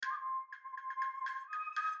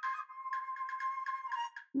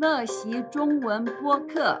乐习中文播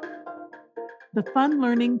客 the Fun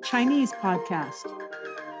Learning Chinese podcast.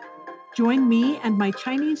 Join me and my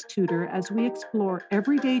Chinese tutor as we explore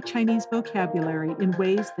everyday Chinese vocabulary in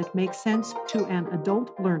ways that make sense to an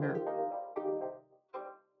adult learner.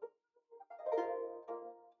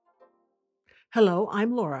 Hello,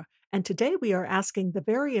 I'm Laura, and today we are asking the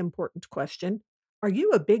very important question, are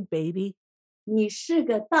you a big baby? 你是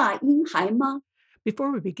个大婴孩吗？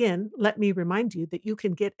 Before we begin, let me remind you that you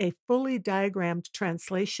can get a fully diagrammed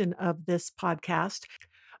translation of this podcast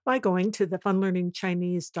by going to the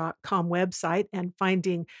funlearningchinese.com website and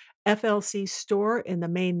finding FLC Store in the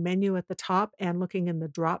main menu at the top and looking in the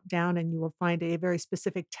drop down, and you will find a very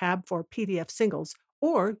specific tab for PDF singles.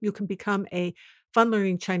 Or you can become a Fun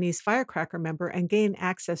Learning Chinese Firecracker member and gain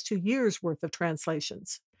access to years worth of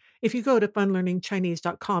translations. If you go to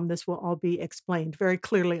funlearningchinese.com, this will all be explained very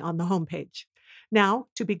clearly on the homepage. Now,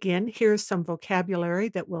 to begin, here's some vocabulary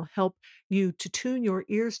that will help you to tune your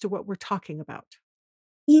ears to what we're talking about.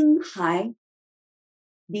 婴孩、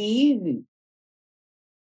俚语、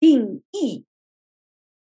定义、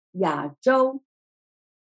亚洲、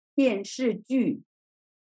电视剧、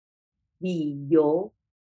理由、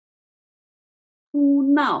哭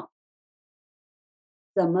闹、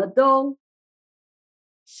怎么都、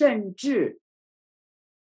甚至、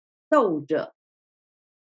逗着、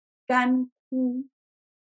干哭、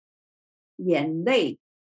眼泪、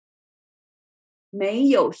没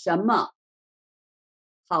有什么、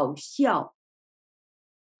好笑、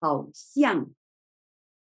好像、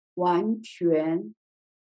完全、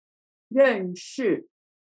认识、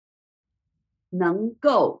能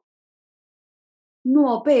够、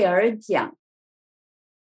诺贝尔奖、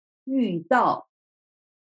遇到、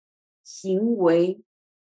行为、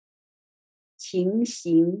情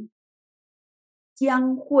形、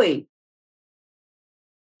将会、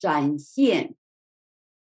展现、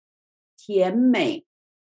甜美、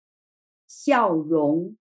笑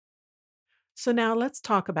容。 So now let's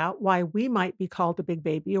talk about why we might be called a big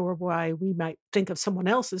baby or why we might think of someone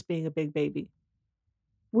else as being a big baby.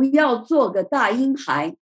 不要做个大婴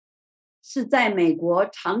孩是在美国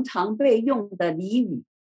常常被用的俚语。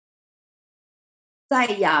在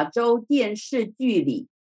亚洲电视剧里，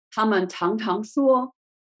他们常常说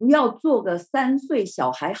不要做个3岁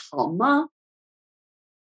小孩好吗？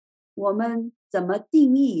我们怎么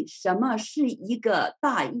定义什么是一个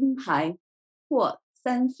大婴孩或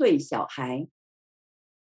3岁小孩？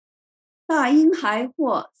大婴孩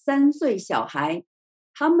或3岁小孩，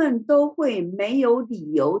他们都会没有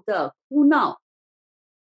理由的哭闹。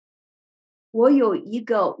我有一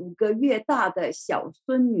个5个月大的小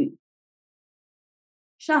孙女，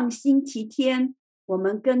上星期天我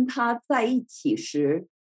们跟她在一起时，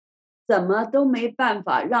怎么都没办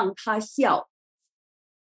法让她笑，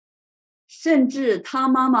甚至她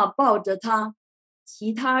妈妈抱着她，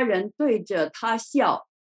其他人对着她笑，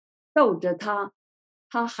逗着她，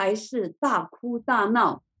她还是大哭大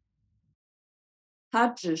闹。她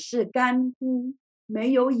只是干哭，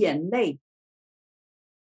没有眼泪。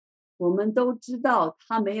我们都知道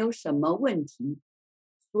她没有什么问题，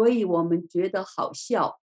所以我们觉得好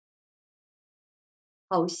笑，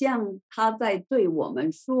好像她在对我们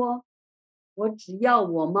说，我只要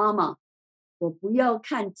我妈妈，我不要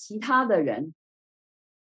看其他的人。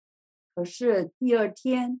可是第2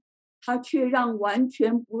天，她却让完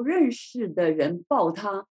全不认识的人抱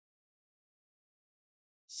她。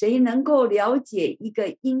谁能够了解一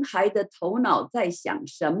个婴孩的头脑在想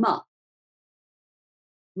什么？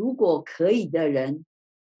如果可以的人，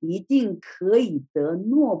一定可以得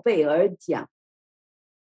诺贝尔奖。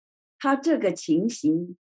他这个情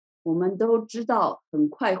形，我们都知道很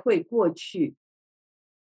快会过去。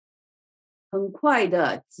很快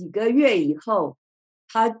的几个月以后，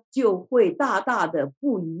他就会大大的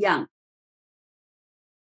不一样。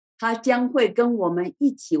他将会跟我们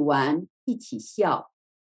一起玩，一起笑。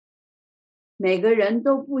每个人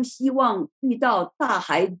都不希望遇到大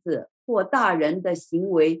孩子或大人的行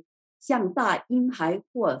为像大婴孩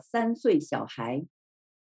或3岁小孩。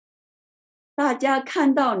大家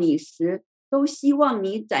看到你时，都希望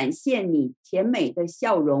你展现你甜美的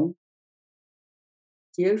笑容。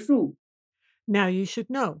结束。 Now you should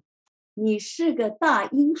know. 你是个大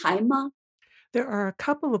婴孩吗？ There are a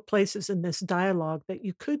couple of places in this dialogue that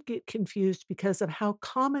you could get confused because of how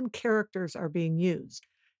common characters are being used.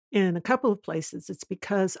 In a couple of places, it's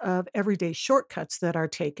because of everyday shortcuts that are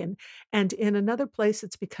taken. And in another place,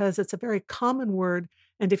 it's because it's a very common word.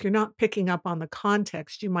 And if you're not picking up on the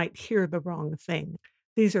context, you might hear the wrong thing.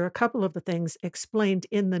 These are a couple of the things explained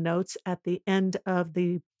in the notes at the end of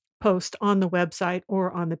the post on the website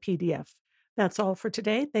or on the PDF. That's all for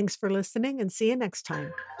today. Thanks for listening and see you next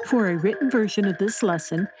time. For a written version of this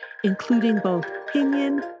lesson, including both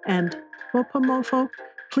Pinyin and Bopomofo,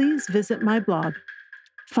 please visit my blog,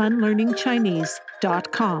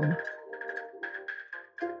 funlearningchinese.com.